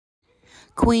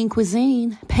Queen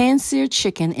Cuisine, pan-seared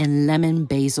chicken and lemon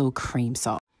basil cream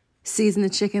sauce. Season the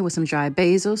chicken with some dried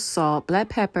basil, salt, black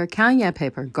pepper, cayenne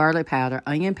pepper, garlic powder,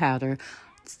 onion powder,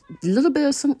 a little bit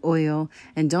of some oil,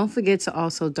 and don't forget to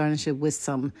also garnish it with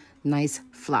some nice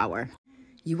flour.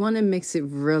 You want to mix it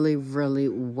really, really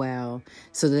well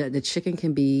so that the chicken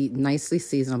can be nicely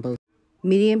seasoned on both.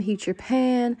 Medium heat your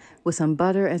pan with some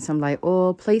butter and some light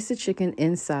oil. Place the chicken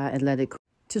inside and let it cook.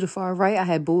 To the far right, I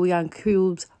had bouillon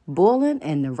cubes boiling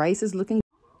and the rice is looking good.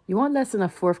 You want less than a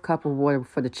 1/4 cup of water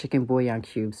for the chicken bouillon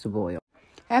cubes to boil.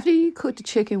 After you cook the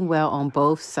chicken well on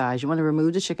both sides, you want to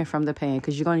remove the chicken from the pan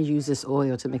because you're going to use this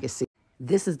oil to make it seasoned.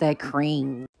 This is that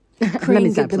cream.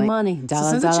 Cream, get the money.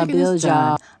 Dollar bill,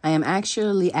 y'all. I am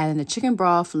actually adding the chicken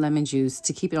broth, lemon juice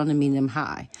to keep it on the medium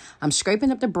high. I'm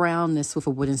scraping up the brownness with a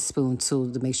wooden spoon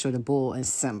tool to make sure to boil and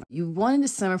simmer. You want it to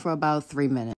simmer for about 3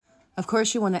 minutes. Of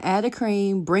course, you want to add the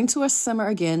cream, bring to a simmer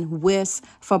again, whisk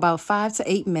for about 5 to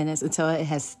 8 minutes until it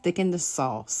has thickened the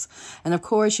sauce. And of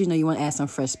course, you want to add some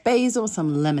fresh basil,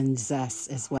 some lemon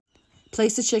zest as well.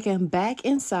 Place the chicken back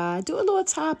inside, do a little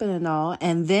topping and all,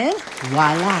 and then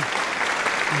voila.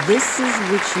 This is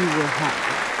what you will have.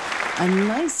 A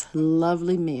nice,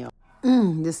 lovely meal.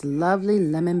 This lovely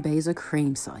lemon basil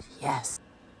cream sauce, yes.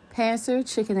 Pan-seared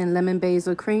chicken and lemon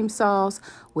basil cream sauce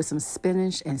with some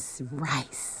spinach and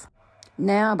rice.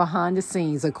 Now behind the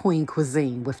scenes of Queen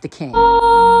Cuisine with the king.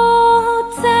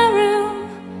 Hotel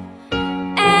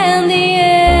and the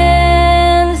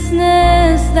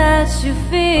endlessness that you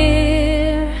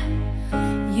fear.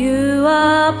 You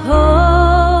are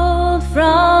pulled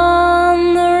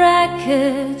from the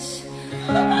wreckage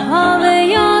of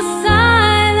your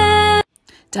silence.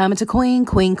 Diamond to Queen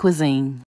Cuisine.